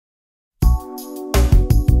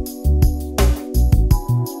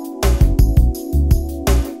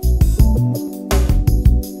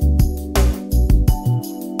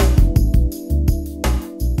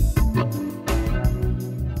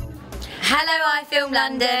Hello iFILM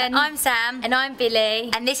London, I'm Sam. And I'm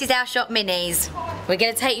Billy. And this is our shop Minnies. We're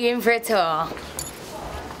going to take you in for a tour.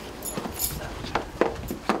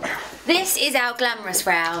 This is our glamorous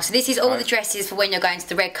row. So this is all the dresses for when you're going to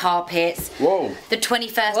the red carpets. Whoa. The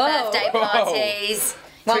 21st birthday parties.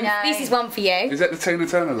 This is one for you. Is that the Tina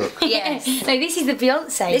Turner look? Yes. No, this is the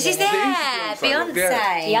Beyonce. This is Beyonce.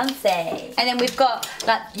 Beyonce. And then we've got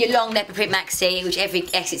like your long leopard print maxi, which every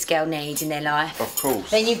Essex girl needs in their life. Of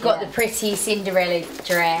course. Then you've got the pretty Cinderella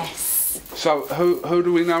dress. So who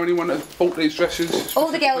do we know? Anyone that bought these dresses?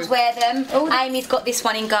 All the girls wear them. Amy's got this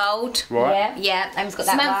one in gold. Right. Yeah, Amy's got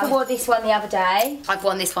that Samantha one. wore this one the other day. I've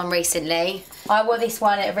worn this one recently. I wore this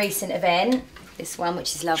one at a recent event. This one,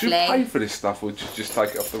 which is Do lovely. you pay for this stuff or do you just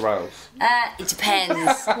take it off the rails? It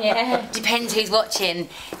depends. Yeah. Depends who's watching.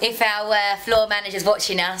 If our floor manager's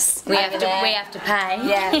watching us, we have to pay.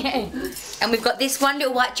 Yeah. And we've got this one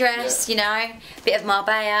little white dress, you know, bit of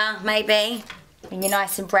Marbella, maybe. And you're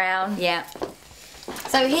nice and brown. Yeah.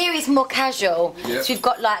 So here is more casual. Yeah. So we've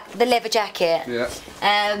got like the leather jacket. Yeah.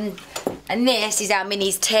 And this is our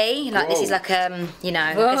Minnies tee. Like this is like you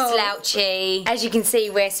know, like a slouchy. As you can see,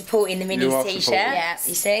 we're supporting the Minnies t-shirt. Yeah,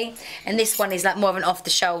 you see. And this one is like more of an off the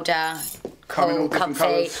shoulder, cool,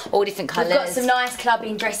 comfy, all different colours. We've got some nice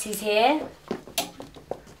clubbing dresses here.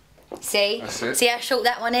 See? That's it. See how short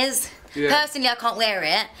that one is? Yeah. Personally, I can't wear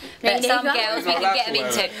it, but No, some neither. girls You're we not can get them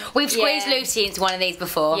allowed to wear into. We've squeezed Yeah. Lucy into one of these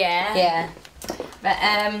before. Yeah. Yeah.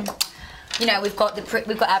 But you know, we've got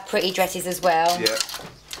our pretty dresses as well. Yeah.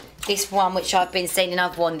 This one, which I've been seeing, and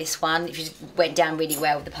I've worn this one, which went down really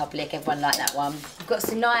well with the public. Everyone liked that one. We've got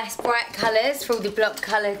some nice bright colours for all the block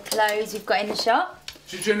coloured clothes we've got in the shop.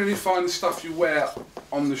 Do you generally find the stuff you wear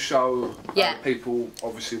on the show, people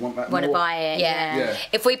obviously want that Want to more? buy it? Yeah.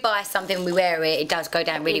 If we buy something and we wear it, it does go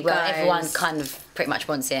down really well. goes. Everyone kind of pretty much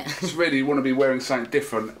wants it. It's really, you want to be wearing something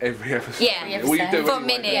different every episode. Yeah, Well, you do for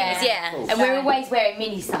anyway, Minnies, don't you? yeah. Cool. And we're always wearing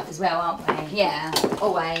mini stuff as well, aren't we? Yeah,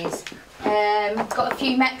 always. Got a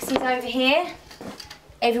few maxis over here.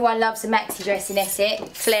 Everyone loves a maxi dress in Essex.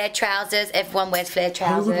 Flared trousers, everyone wears flared Who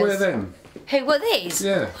trousers. would wear them? Who, what, these?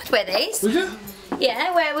 Yeah. I'd wear these. Would you?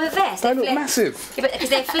 Yeah, wear with a vest. They They're look flared. massive. Yeah, but because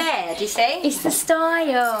they're flared, you see? It's the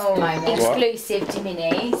style. Right. Exclusive to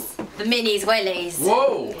Minnies. The Minnies wellies.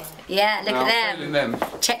 Whoa! Yeah, look No, I'm at feeling them. them.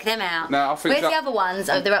 Check them out. No, I think Where's that- the other ones?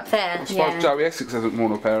 Oh, they're up there. I suppose Joey Essex hasn't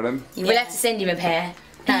worn a pair of them. We'll have to send him a pair.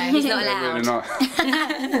 No, he's not They're allowed. really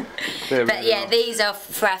nice. They're But really yeah, nice. these are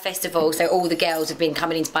for our festival, so all the girls have been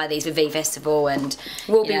coming in to buy these for V Festival, and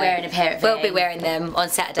We'll be wearing a pair of We'll them. be wearing them on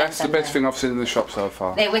Saturday. That's the and Sunday. best thing I've seen in the shop so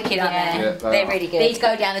far. They're wicked, aren't Yeah. they? Yeah, they They're are. really good. These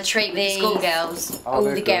go down the treat with the these- schoolgirls. All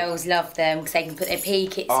they're the good. girls love them because they can put their pea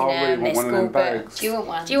kits Oh, I in really them, want their one of them school books. bags. Do you want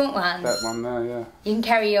one? Do you want one? That one there, yeah. You can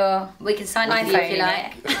carry your We can sign it for you iPhone if you in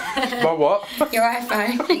like. But what? your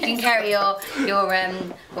iPhone. You can carry your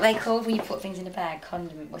what are they called when you put things in a bag?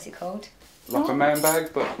 Condiment. What's it called? Like a man bag,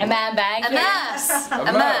 but... A man bag. A yeah. purse. A A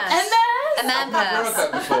purse. purse. A man I've never heard purse.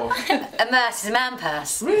 that before. A purse is a man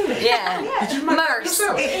purse. Really? Yeah. Did you make that Merce.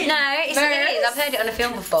 yourself? No, it is. I've heard it on a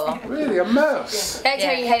film before. Really? A merce? Don't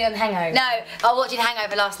tell Yeah. you had it on Hangover. No, I watched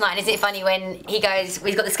Hangover last night, and isn't it funny when he goes,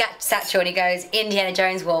 he's got the satchel, and he goes, Indiana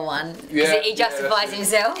Jones wore one. Yeah, He justifies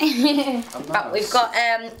himself. But we've got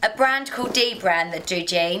a brand called D Brand that do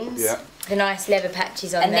jeans. Yeah. The nice leather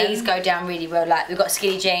patches on And them. these go down really well. Like we've got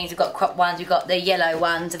skinny jeans, we've got crop ones, we've got the yellow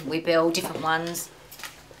ones, haven't we, Bill? Different ones.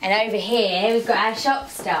 And over here we've got our shop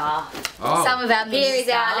staff. Oh. Some of our Here is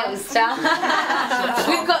our little staff.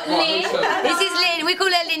 We've got Lynn. This is Lynn. We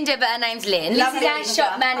call her Linda, but her name's Lynn. This is our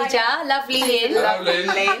shop manager, lovely Lynn. Hello, Lynn.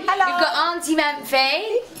 We've got Auntie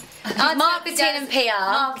Manthe. Marketing and PR.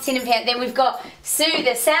 Marketing and PR. Then we've got Sue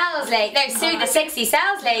the sales lady. No, Sue the sexy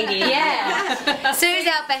sales lady. Yeah. Sue's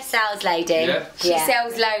our best sales lady. Yeah. She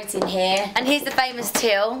sells loads in here. And here's the famous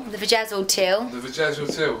till, the vajazzled till. The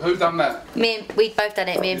Vajazzle too. Who done that? We've both done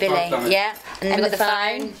it, me and You've Billy. both done it. Yeah. And we've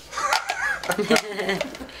got the phone.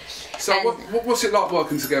 So what's it like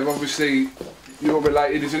working together? Obviously, you're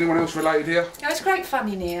related. Is anyone else related here? No, it's great fun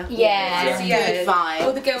in here. Yeah. It's a good vibe.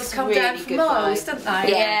 All the girls come down from miles, don't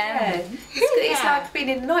they? Yeah. It's like being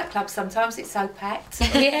in a nightclub sometimes, it's so packed.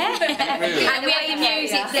 Yeah. Really? And we have the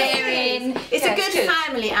music blaring. It's Yeah, a good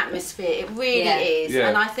family atmosphere, it really is. Yeah.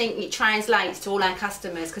 And I think it translates to all our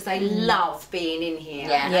customers because they love being in here.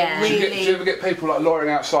 Yeah. They Yeah. Do Really. you ever get people like loitering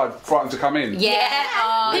outside, frightened to come in? Yeah.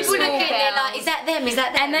 Oh, People look at it, they're like, is that them? Is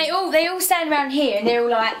that them? And they all stand around here and they're all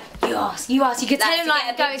like, you ask. You could tell Like, them to like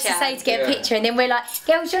get a going to picture. say to get a Yeah. picture, and then we're like,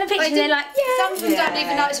 girls, do you want a picture? And they're like, Some of them don't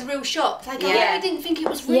even know it's a real shop. They go, Yeah. I didn't think it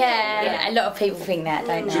was real. yeah. A lot of people think that,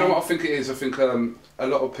 don't Do you know they? what I think it is? I think a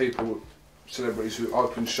lot of people, celebrities who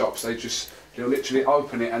open shops, they just they'll literally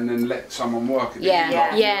open it and then let someone work it.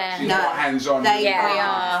 Yeah. You're quite hands-on. They are.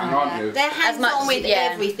 Aren't you? They're hands-on with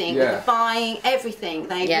everything. With the buying, everything.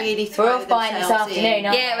 They really throw We're off buying this afternoon,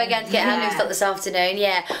 aren't we? Yeah, we're going to get our new stock this afternoon.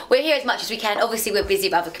 Yeah, we're here as much as we can. Obviously, we're busy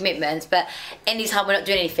with other commitments, but anytime we're not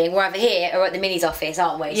doing anything, we're either here or at the Minnies office,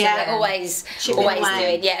 aren't we? So we're always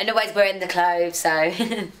doing, and always wearing the clothes. So.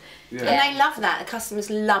 Yeah. And they love that. The customers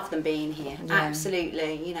love them being here.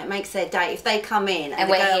 Absolutely. You know, it makes their day. If they come in and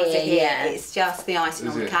the girls are here, it's just the icing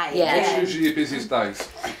on the cake. What's usually your busiest days?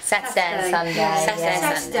 Saturday and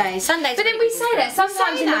Sunday. Sundays. But then we say that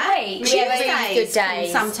sometimes in the week we have really good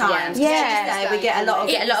days. Sometimes. Tuesday we get a lot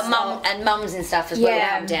of mums and stuff as well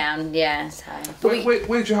come down. Yeah. So.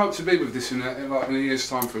 Where do you hope to be with this in a year's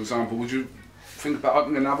time, for example? Would you think about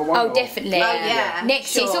opening another one? Oh, definitely. Oh, yeah.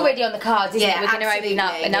 Next year, it's already on the cards, isn't it? We're going to open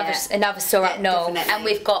up another store up north. And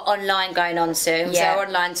we've got online going on soon. So our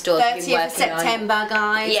online stores we've been working on. 30th of September,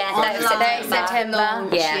 guys. Yeah, 30th of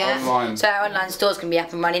September. Yeah. Online. So our online store's going to be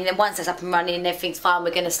up and running. And then once that's up and running and everything's fine, we're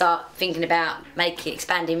going to start thinking about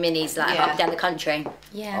expanding Minnies up and down the country.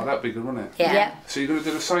 Yeah. Oh, that'd be good, wouldn't it? Yeah. So you're going to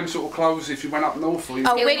do the same sort of clothes if you went up north? Or we're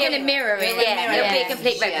going to mirror it. Yeah, it'll be a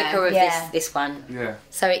complete replica of this one. Yeah.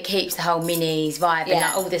 So it keeps the whole Minnies vibe and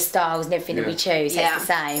all the styles and everything that we choose. So it's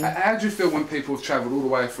the same. How do you feel when people have travelled all the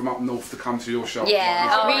way from up north to come to your shop?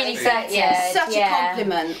 Yeah, really such a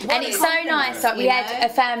compliment. And it's so nice. Like we had a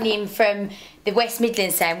family in from the West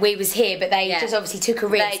Midlands saying we was here, but they just obviously took a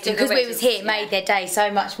risk because we was here. It made their day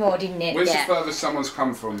so much more, didn't it? Where's the furthest someone's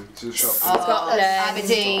come from to the shop? Scotland,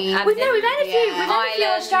 Aberdeen. We've had a few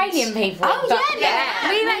Australian people. Oh yeah,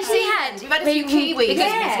 we've actually had. We've had a few Kiwis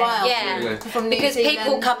as well. Yeah, from because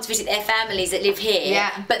people come to visit their families that live here.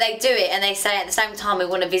 Yeah, but they do it and they say at the same time we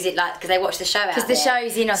want to visit because they watch the show out there. Because the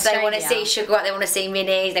show's in Australia. So they want to see Sugar Up, they want to see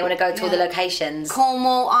Minnies, they want to go to all the locations.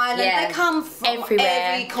 Cornwall, Ireland, they come from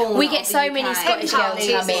every corner. We get so many Scottish girls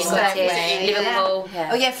come in, Liverpool.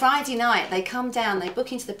 Oh yeah, Friday night they come down, they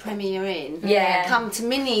book into the Premier Inn, come to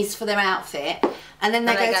Minnies for their outfit, and then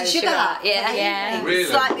they go to Sugar Hut. Yeah. Really?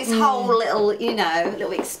 It's like this whole little,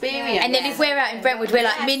 little experience. And then if we're out in Brentwood, we're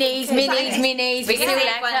like Minnies. We can see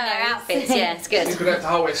one of their outfits. Yeah, it's good. You could have the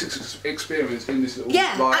whole Essex experience in this little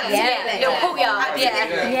little courtyard.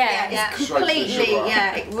 Yeah. It's completely,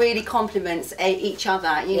 it really complements each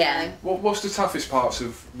other. You know. What's the toughest parts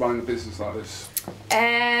of running a business like this?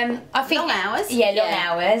 I think long hours. Yeah, long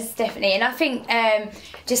hours, definitely. And I think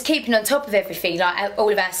just keeping on top of everything, like all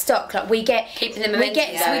of our stock, like we get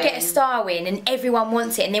a style in, and everyone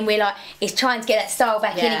wants it, and then we're like, it's trying to get that style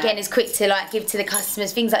back in again as quick to give to the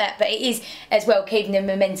customers, things like that. But it is as well keeping the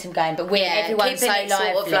momentum going. But everyone's so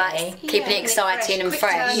lively, keeping it exciting and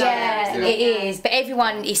fresh. Yeah, it is. But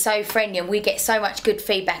everyone is so friendly, and we get so much good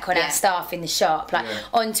feedback on our staff in the shop,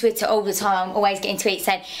 on Twitter all the time. Always getting tweets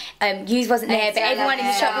saying, "You wasn't there." But everyone in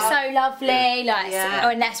the shop was so lovely,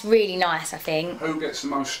 and that's really nice, I think. Who gets the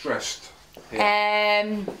most stressed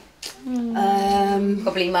here?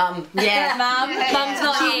 Probably Mum. Yeah, Mum. Mum's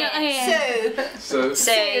not here. Sue.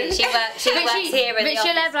 She works here. But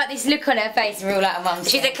she'll have this look on her face, and we're all like, "Mum."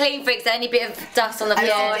 She's a clean freak. The only bit of dust on the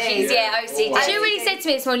floor. She's OCD. She already said to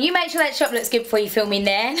me this morning, "You make sure that shop looks good before you film in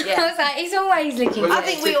there." I was like, "It's always looking good." I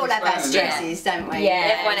think we all have our stresses, don't we?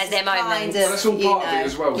 Yeah, everyone has their moments. Well, that's all part of it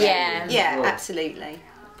as well. Yeah, absolutely.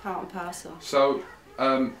 Part and parcel. So,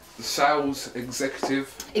 the sales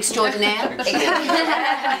executive extraordinaire.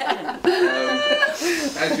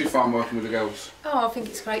 How do you find working with the girls? Oh, I think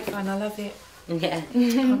it's great fun. I love it. Yeah.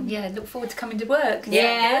 Look forward to coming to work.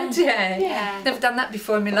 Yeah. Never done that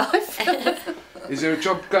before in my life. Is there a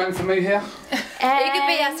job going for me here? You could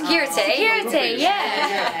be our security.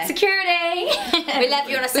 Security. We love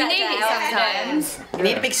you on a Saturday. We need it sometimes. You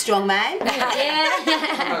need a big strong man.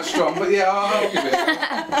 I'm not strong, but I'll give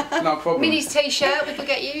it. No problem. Minnie's t-shirt, we could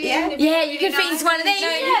get you. Yeah, you could fit into one of these. No,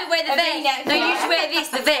 you could wear the vest. No, you should wear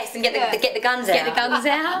the vest and get the guns out. Get the guns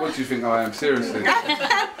out. What do you think I am? Seriously.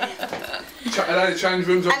 Are they the change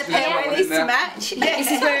rooms? And a pair to match.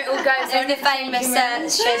 This is where it all goes. There's the famous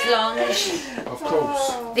chaise lounge. Of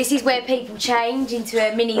course. This is where people change into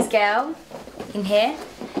a Minnie's girl in here.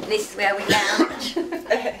 And this is where we lounge.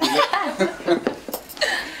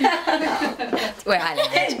 Where I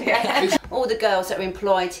lounge. All the girls that are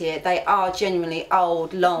employed here, they are genuinely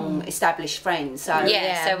old, long, established friends. So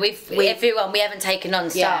so everyone, we haven't taken on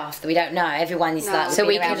staff that we don't know. Everyone is so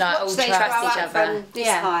we can all trust each other.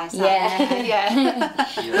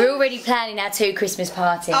 We're already planning our 2 Christmas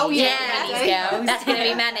parties. Oh yeah, Minnie's girls. That's going to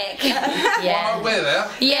be manic. Well, we're there.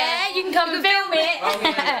 Yeah, you can come and film it.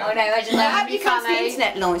 Oh no, I just have you come to the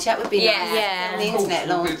internet launch? That would be nice. The internet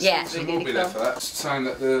launch. We'll be there for that. Saying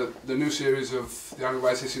that the new series of The Only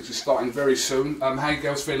Way Is Essex is starting very very soon. How you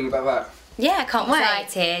girls feeling about that? Yeah, I can't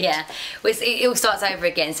Excited. wait. Yeah, well, it all starts over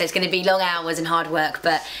again, so it's going to be long hours and hard work,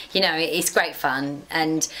 but you know, it's great fun,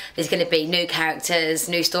 and there's going to be new characters,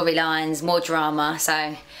 new storylines, more drama.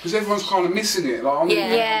 So because everyone's kind of missing it, like on the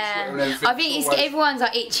yeah. I think everyone's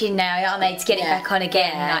like itching now, aren't they, to get it back on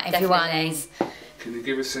again? Yeah, like everyone's. Can you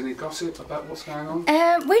give us any gossip about what's going on?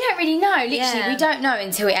 We don't really know. Literally, we don't know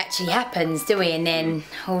until it actually happens, do we? And then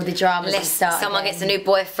all the dramas start. Someone gets a new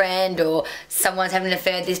boyfriend, or someone's having an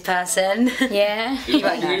affair with this person. Yeah.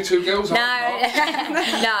 You two girls? No,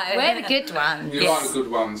 no. We're the good ones. You like the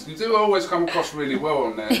good ones. You do always come across really well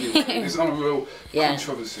on there. Anyway. There's not a real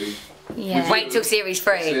controversy. Yeah. Wait till series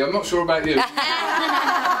 3. See, I'm not sure about you.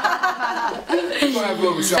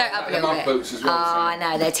 Boots as well. Oh, I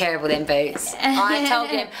know, they're terrible, them boots. I told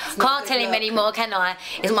him, can't tell him anymore, can I?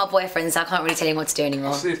 He's my boyfriend, so I can't really tell him what to do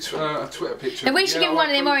anymore. I see a Twitter picture. And we should give him one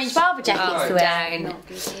of them orange barber jackets to wear.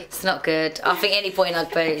 It's not good. I think any boy in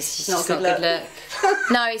Ugg boots, it's just not a good look.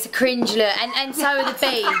 No, it's a cringe look, and so are the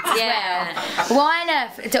beads as well. Why on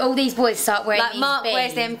earth do all these boys start wearing these Mark beads?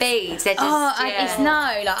 wears them beads. They're just, it's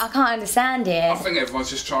I can't understand it. I think everyone's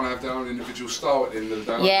just trying to have their own individual style at the end of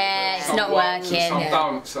the day. Yeah, it's not working. Some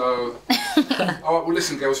don't, so... Alright, well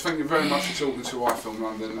listen girls, thank you very much for talking to iFILM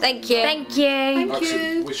London. Thank you. Thank you.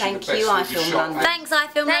 Thank you, iFILM London. Thanks,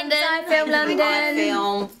 iFILM London. Thanks, iFILM London.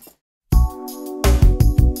 iFILM.